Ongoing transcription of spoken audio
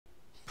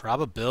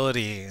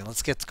Probability.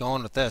 Let's get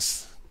going with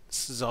this.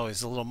 This is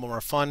always a little more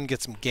fun.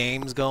 Get some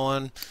games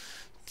going.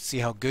 See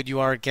how good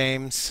you are at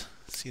games.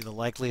 See the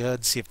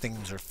likelihood. See if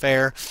things are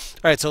fair.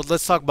 All right, so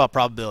let's talk about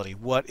probability.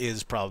 What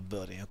is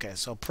probability? Okay,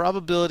 so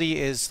probability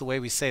is, the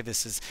way we say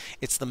this is,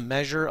 it's the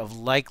measure of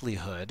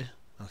likelihood,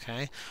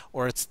 okay?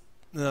 Or it's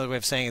another way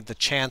of saying it, the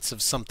chance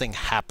of something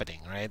happening,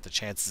 right? The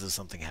chances of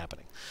something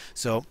happening.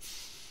 So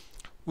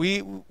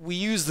we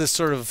use this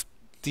sort of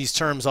these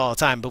terms all the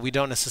time, but we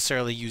don't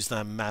necessarily use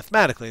them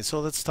mathematically. So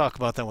let's talk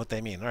about them, what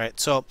they mean. All right,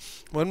 so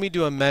when we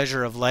do a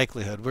measure of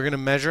likelihood, we're going to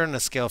measure on a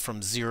scale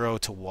from 0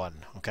 to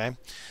 1, okay?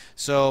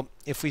 So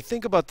if we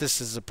think about this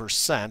as a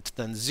percent,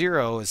 then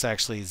 0 is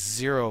actually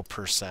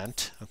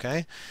 0%,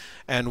 okay?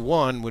 And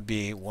 1 would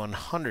be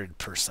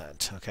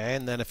 100%, okay?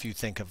 And then if you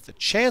think of the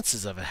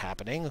chances of it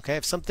happening, okay,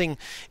 if something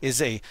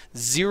is a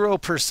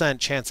 0%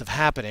 chance of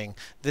happening,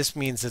 this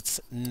means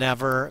it's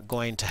never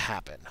going to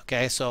happen,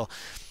 okay? So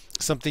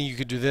something you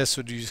could do this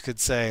would, you could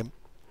say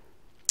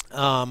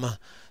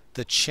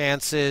the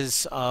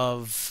chances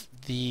of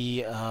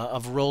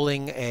of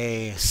rolling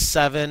a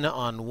 7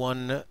 on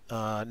one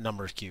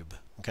number cube,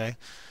 okay?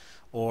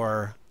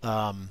 Or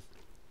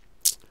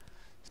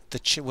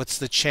what's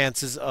the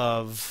chances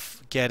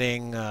of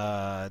getting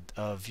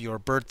of your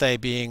birthday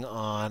being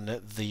on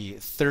the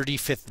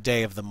 35th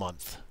day of the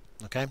month?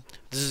 Okay,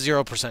 this is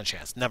 0%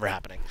 chance, never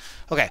happening.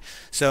 Okay,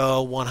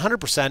 so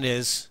 100%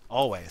 is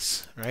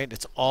always, right?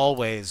 It's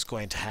always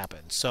going to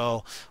happen.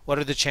 So what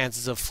are the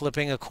chances of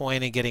flipping a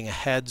coin and getting a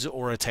heads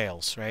or a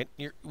tails, right?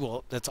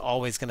 Well, that's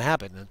always going to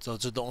happen. And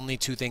those are the only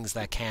two things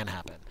that can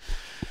happen.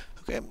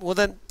 Okay, well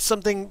then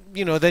something,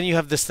 then you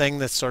have this thing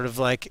that's sort of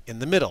like in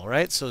the middle,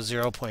 right? So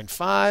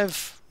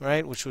 0.5,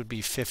 right, which would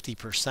be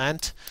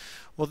 50%.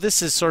 Well,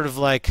 this is sort of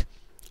like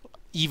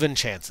even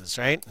chances,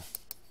 right?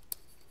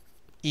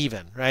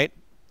 Even, right?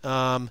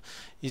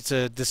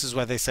 This is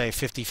why they say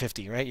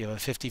 50-50, right? You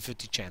have a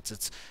 50-50 chance.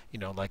 It's,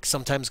 like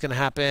sometimes going to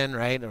happen,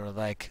 right? Or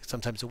like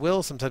sometimes it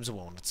will, sometimes it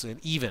won't. It's an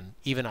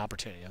even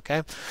opportunity,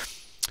 okay?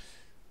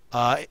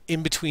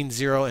 In between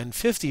 0 and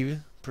 50%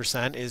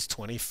 is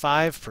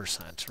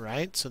 25%,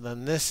 right? So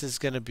then this is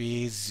going to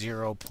be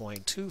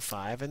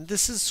 0.25, and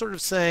this is sort of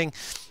saying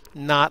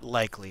not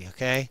likely,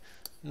 okay?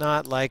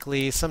 Not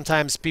likely.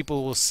 Sometimes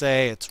people will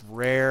say it's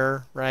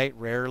rare, right?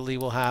 Rarely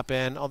will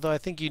happen. Although I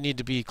think you need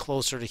to be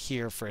closer to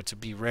here for it to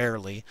be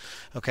rarely.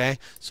 Okay?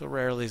 So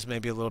rarely is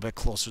maybe a little bit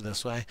closer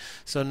this way.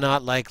 So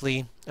not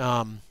likely.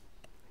 Not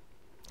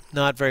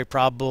very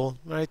probable,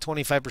 right?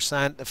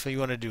 25% if you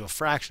want to do a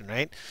fraction,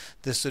 right?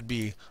 This would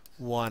be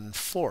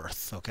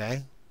 1/4,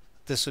 okay?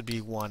 This would be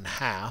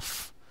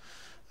 1/2,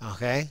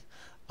 okay?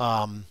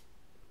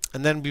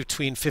 And then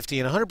between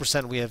 50 and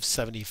 100%, we have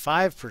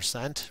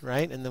 75%,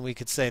 right? And then we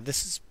could say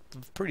this is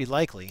pretty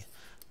likely.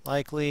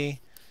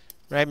 Likely,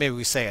 right? Maybe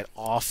we say it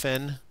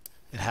often.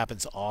 It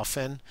happens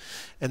often.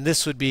 And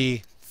this would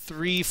be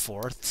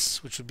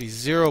 3/4, which would be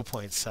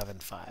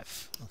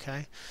 0.75,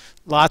 okay?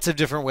 Lots of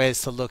different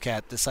ways to look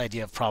at this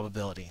idea of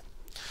probability.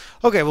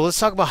 Okay, well, let's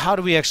talk about how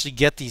do we actually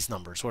get these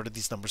numbers? Where did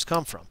these numbers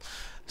come from?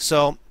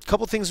 So a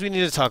couple things we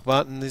need to talk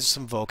about, and these are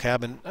some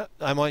vocab, and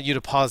I want you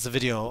to pause the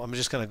video. I'm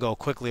just going to go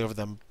quickly over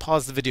them.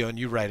 Pause the video and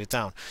you write it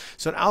down.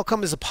 So an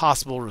outcome is a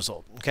possible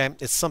result, okay?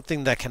 It's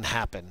something that can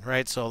happen,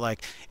 right? So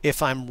like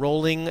if I'm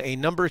rolling a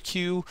number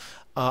cube,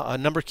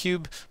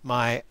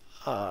 my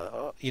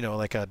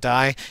like a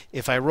die,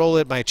 if I roll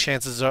it, my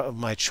choices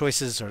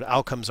or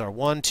outcomes are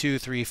 1, 2,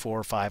 3,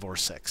 4, 5, or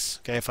 6.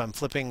 Okay, if I'm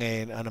flipping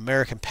an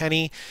American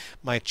penny,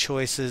 my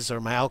choices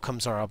or my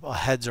outcomes are a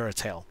heads or a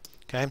tail.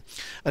 Okay,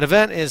 an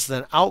event is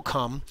an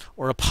outcome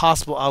or a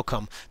possible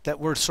outcome that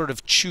we're sort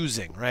of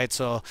choosing, right?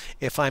 So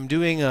if I'm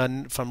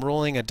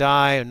rolling a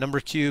die, a number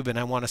cube, and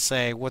I want to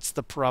say what's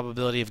the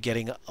probability of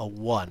getting a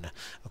 1?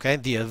 Okay,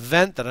 the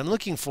event that I'm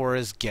looking for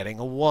is getting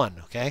a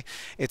 1. Okay,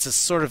 it's a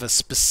sort of a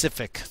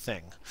specific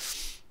thing.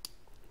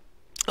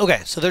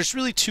 Okay, so there's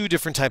really two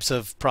different types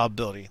of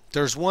probability.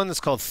 There's one that's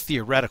called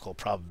theoretical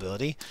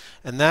probability,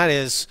 and that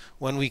is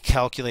when we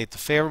calculate the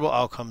favorable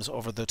outcomes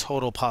over the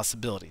total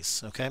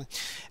possibilities, okay?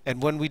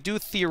 And when we do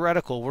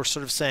theoretical, we're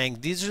sort of saying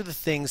these are the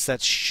things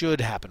that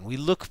should happen. We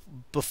look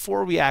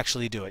before we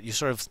actually do it. You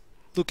sort of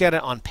look at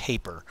it on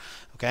paper,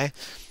 okay?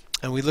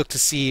 And we look to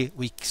see,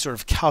 we sort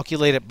of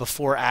calculate it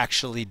before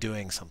actually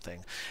doing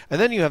something. And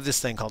then you have this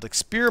thing called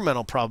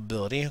experimental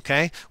probability,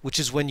 okay, which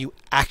is when you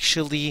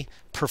actually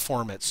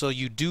perform it. So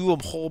you do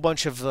a whole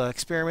bunch of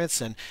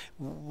experiments, and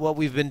what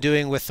we've been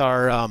doing with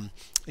our,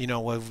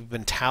 what we've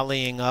been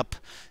tallying up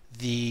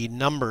the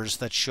numbers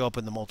that show up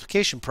in the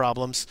multiplication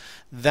problems,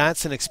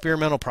 that's an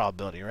experimental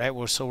probability, right?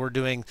 So we're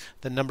doing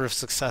the number of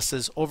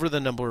successes over the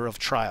number of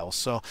trials.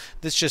 So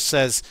this just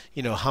says,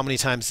 how many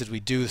times did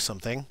we do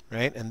something,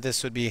 right? And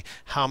this would be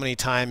how many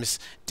times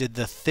did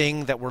the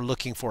thing that we're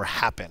looking for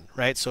happen,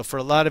 right? So for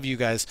a lot of you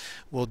guys,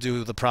 we'll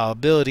do the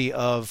probability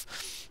of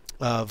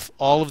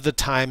all of the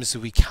times that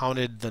we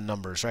counted the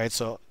numbers, right?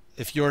 So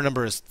if your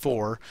number is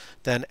 4,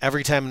 then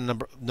every time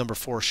number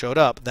 4 showed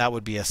up, that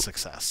would be a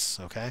success,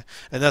 okay?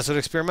 And that's what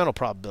experimental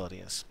probability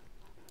is.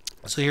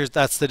 So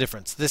that's the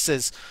difference. This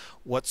is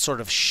what sort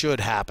of should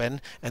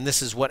happen, and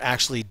this is what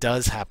actually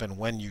does happen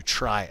when you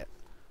try it.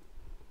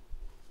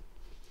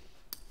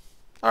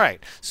 All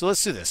right, so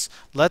let's do this.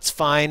 Let's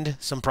find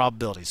some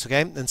probabilities,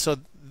 okay? And so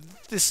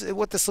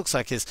what this looks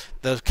like is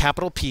the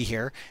capital P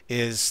here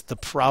is the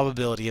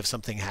probability of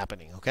something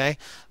happening, okay?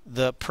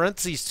 The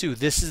parentheses 2,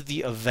 this is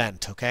the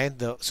event, okay?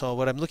 So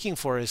what I'm looking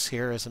for is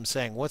here, as I'm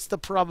saying, what's the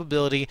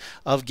probability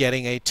of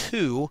getting a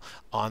 2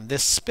 on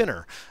this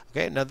spinner?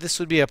 Okay, now this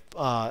would be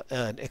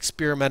an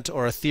experiment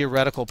or a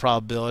theoretical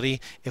probability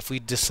if we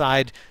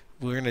decide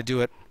we're going to do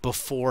it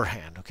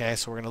beforehand. Okay,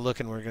 so we're going to look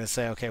and we're going to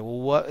say, okay,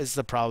 well, what is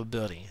the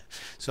probability?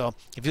 So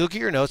if you look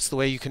at your notes, the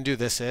way you can do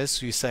this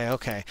is you say,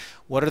 okay,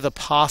 what are the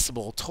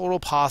total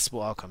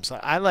possible outcomes? So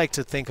I like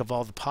to think of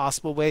all the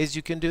possible ways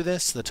you can do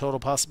this, the total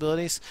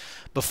possibilities,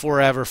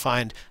 before I ever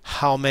find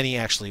how many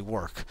actually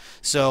work.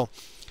 So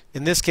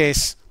in this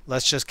case,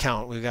 let's just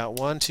count. We've got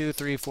 1, 2,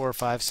 3, 4,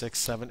 5, 6,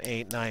 7,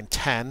 8, 9,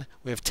 10.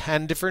 We have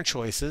 10 different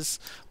choices.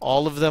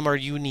 All of them are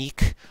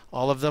unique.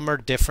 All of them are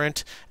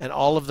different. And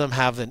all of them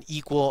have an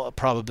equal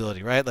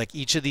probability, right? Like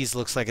each of these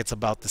looks like it's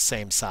about the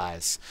same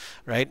size,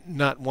 right?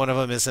 Not one of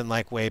them isn't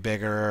like way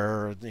bigger,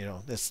 or, you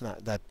know, that's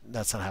not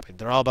happening.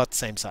 They're all about the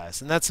same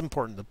size. And that's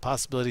important. The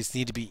possibilities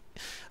need to be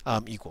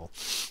equal.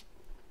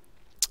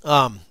 They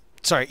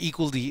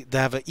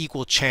have an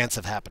equal chance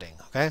of happening,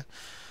 okay?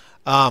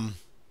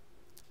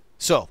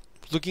 So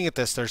looking at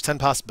this, there's 10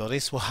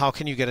 possibilities. Well, how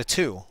can you get a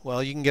 2?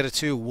 Well, you can get a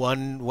 2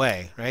 one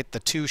way, right?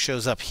 The 2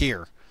 shows up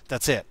here.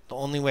 That's it. The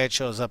only way it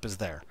shows up is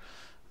there.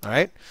 All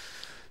right?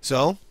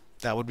 So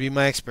that would be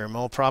my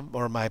experimental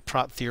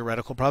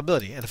theoretical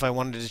probability. And if I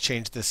wanted to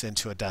change this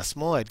into a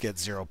decimal, I'd get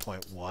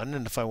 0.1.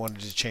 And if I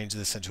wanted to change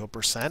this into a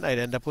percent, I'd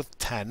end up with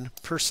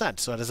 10%.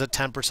 So it has a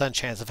 10%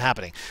 chance of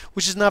happening,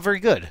 which is not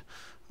very good.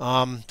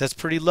 That's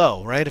pretty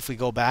low, right? If we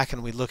go back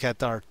and we look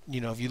at our,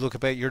 if you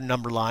look at your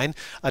number line,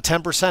 a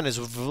 10% is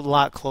a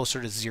lot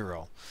closer to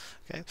 0.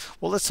 Okay.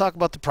 Well, let's talk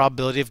about the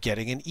probability of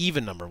getting an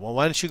even number. Well,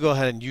 why don't you go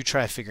ahead and you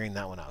try figuring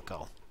that one out.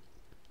 Go.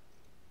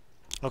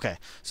 Okay,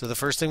 so the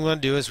first thing we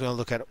want to do is we want to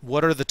look at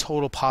what are the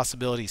total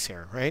possibilities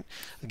here, right?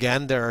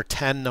 Again, there are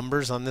 10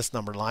 numbers on this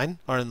number line,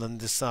 or on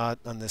this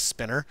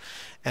spinner,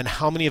 and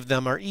how many of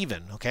them are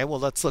even? Okay, well,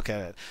 let's look at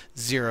it.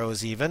 0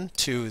 is even,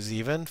 2 is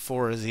even,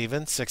 4 is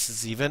even, 6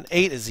 is even,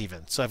 8 is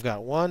even. So I've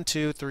got 1,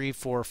 2, 3,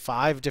 4,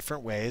 5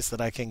 different ways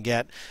that I can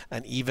get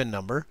an even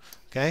number.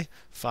 Okay,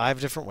 5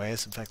 different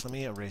ways. In fact, let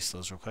me erase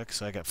those real quick.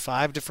 So I got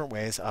 5 different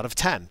ways out of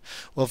 10.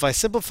 Well, if I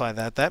simplify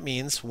that, that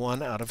means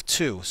 1 out of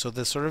 2. So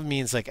this sort of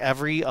means like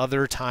every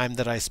other time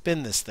that I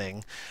spin this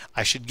thing,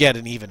 I should get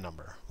an even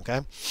number. Okay,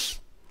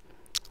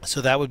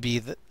 so that would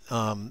be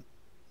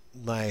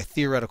my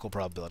theoretical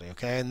probability.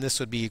 Okay, and this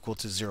would be equal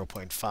to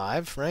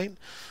 0.5, right?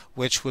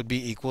 Which would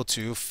be equal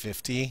to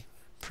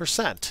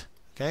 50%.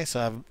 Okay, so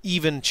I have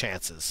even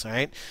chances,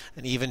 right?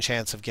 An even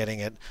chance of getting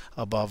it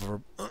above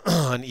or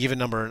an even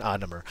number or an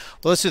odd number.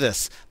 Well, let's do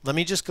this. Let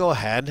me just go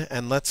ahead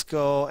and let's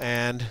go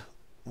and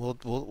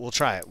we'll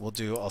try it.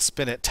 I'll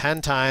spin it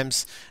 10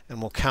 times and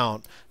we'll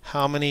count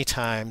how many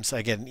times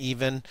I get an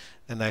even,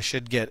 and I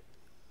should get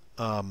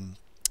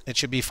it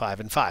should be 5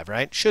 and 5,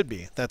 right? Should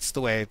be. That's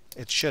the way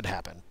it should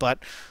happen. But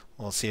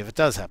we'll see if it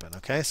does happen.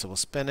 Okay, so we'll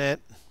spin it.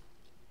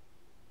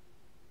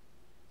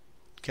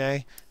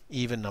 Okay,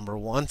 even number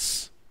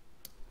once.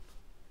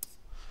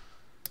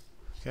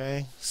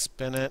 Okay,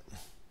 spin it.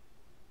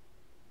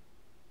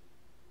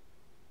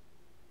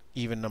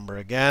 Even number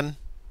again.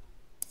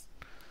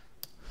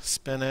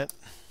 Spin it.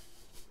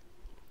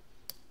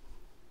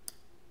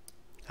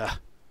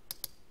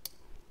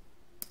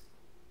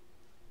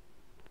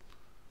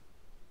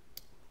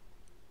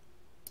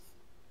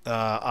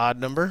 Odd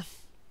number.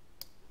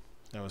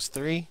 That was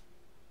 3.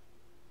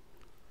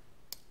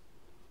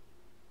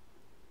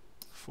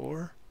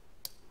 4.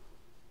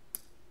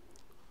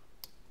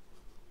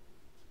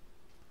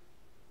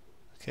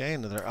 Okay,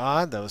 another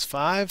odd. That was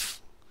 5.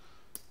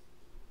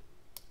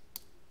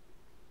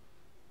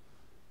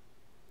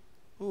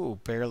 Ooh,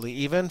 barely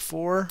even.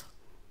 4.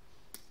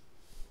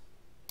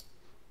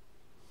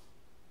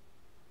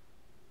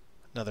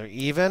 Another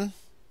even.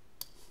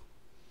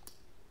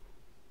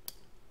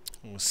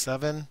 It was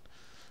 7.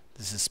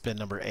 This is spin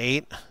number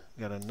 8.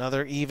 We got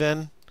another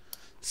even.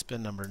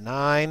 Spin number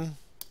 9.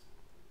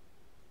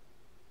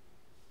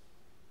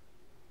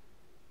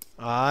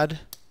 Odd.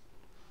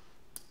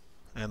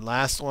 And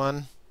last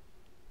one,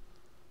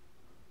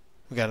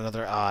 we got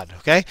another odd.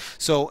 Okay,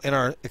 so in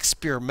our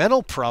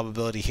experimental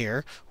probability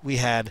here, we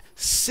had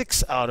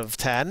 6 out of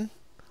 10,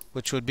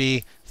 which would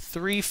be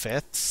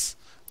 3/5,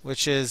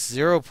 which is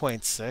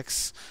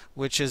 0.6,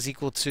 which is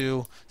equal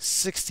to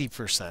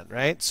 60%,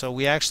 right? So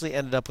we actually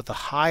ended up with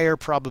a higher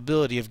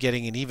probability of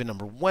getting an even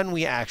number when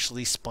we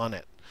actually spun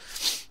it.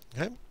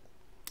 Okay,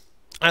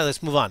 all right,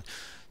 let's move on.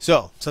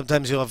 So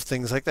sometimes you'll have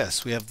things like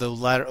this. We have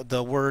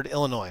the word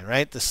Illinois,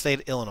 right? The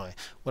state Illinois.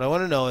 What I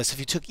want to know is if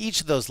you took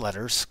each of those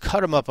letters, cut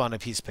them up on a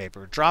piece of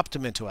paper, dropped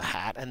them into a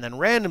hat, and then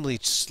randomly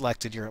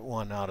selected your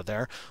one out of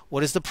there,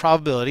 what is the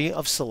probability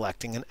of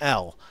selecting an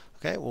L?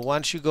 Okay, well, why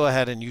don't you go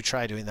ahead and you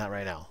try doing that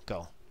right now.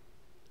 Go.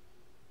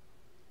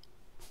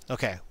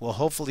 Okay, well,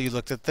 hopefully you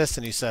looked at this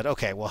and you said,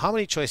 okay, well, how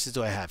many choices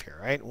do I have here,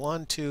 right?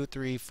 1, 2,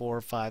 3,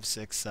 4, 5,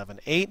 6, 7,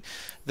 8.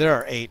 There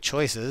are 8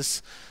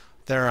 choices.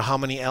 There are how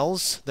many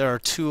L's? There are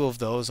 2 of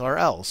those are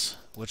L's,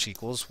 which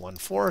equals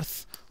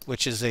 1/4,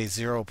 which is a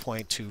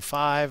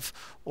 0.25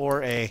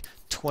 or a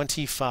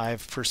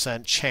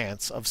 25%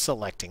 chance of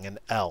selecting an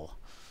L.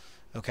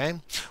 Okay,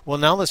 well,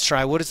 now let's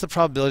try, what is the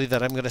probability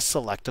that I'm going to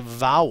select a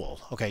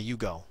vowel? Okay, you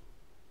go.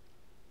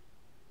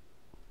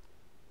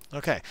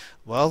 Okay,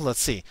 well,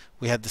 let's see.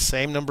 We had the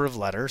same number of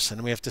letters,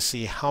 and we have to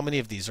see how many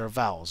of these are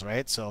vowels,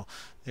 right? So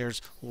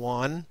there's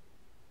 1,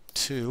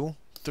 2,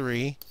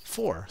 3,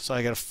 4. So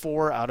I got a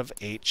 4 out of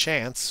 8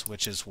 chance,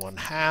 which is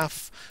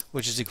 1/2,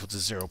 which is equal to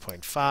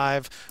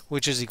 0.5,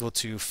 which is equal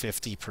to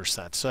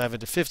 50%. So I have a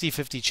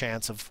 50-50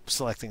 chance of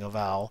selecting a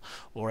vowel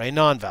or a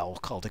non-vowel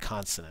called a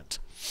consonant.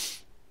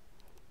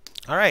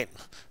 All right.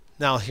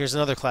 Now, here's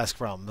another classic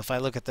problem. If I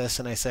look at this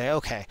and I say,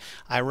 okay,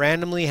 I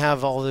randomly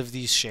have all of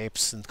these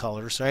shapes and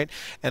colors, right?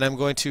 And I'm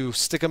going to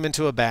stick them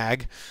into a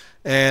bag,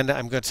 and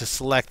I'm going to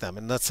select them.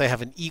 And let's say I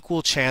have an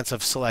equal chance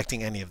of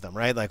selecting any of them,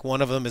 right? Like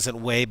one of them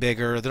isn't way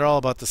bigger. They're all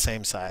about the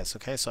same size,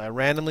 okay? So I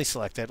randomly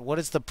select it. What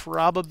is the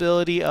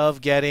probability of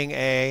getting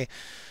a,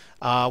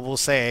 we'll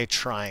say a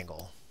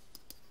triangle?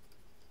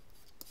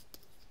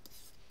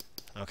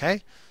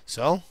 Okay,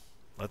 so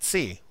let's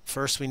see.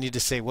 First, we need to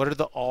say what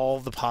are all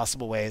the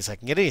possible ways I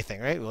can get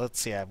anything, right? Well, let's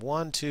see. I have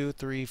 1, 2,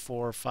 3,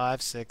 4,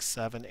 5, 6,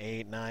 7,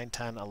 8, 9,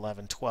 10,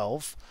 11,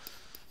 12.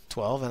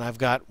 12, and I've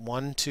got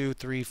 1, 2,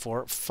 3,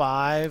 4,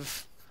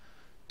 5,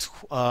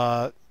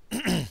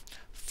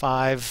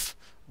 5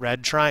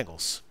 red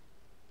triangles.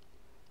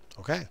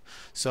 Okay,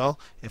 so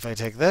if I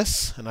take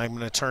this and I'm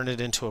going to turn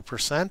it into a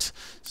percent,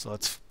 so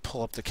let's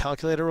pull up the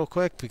calculator real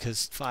quick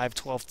because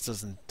 5/12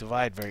 doesn't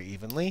divide very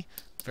evenly.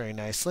 Very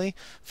nicely.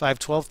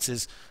 5/12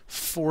 is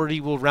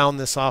 40. We'll round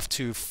this off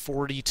to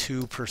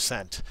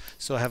 42%.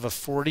 So I have a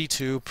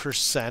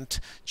 42%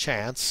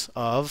 chance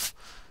of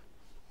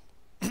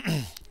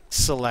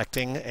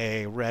selecting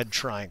a red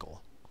triangle.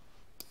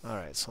 All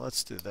right, so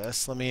let's do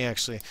this. Let me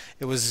actually,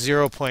 it was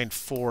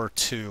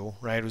 0.42,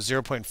 right? It was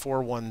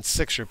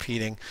 0.416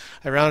 repeating.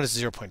 I rounded to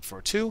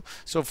 0.42,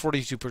 so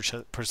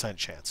 42%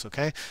 chance,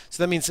 okay?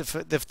 So that means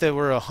if there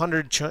were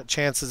 100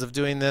 chances of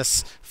doing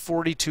this,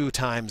 42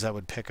 times I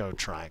would pick a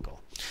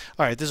triangle.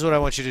 All right, this is what I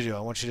want you to do. I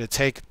want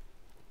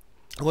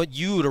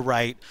you to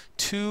write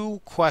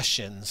 2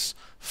 questions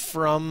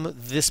from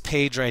this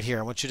page right here.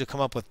 I want you to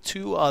come up with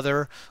 2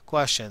 other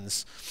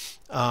questions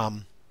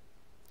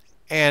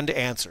and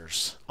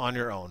answers on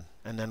your own,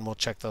 and then we'll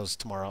check those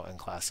tomorrow in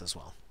class as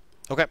well.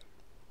 Okay.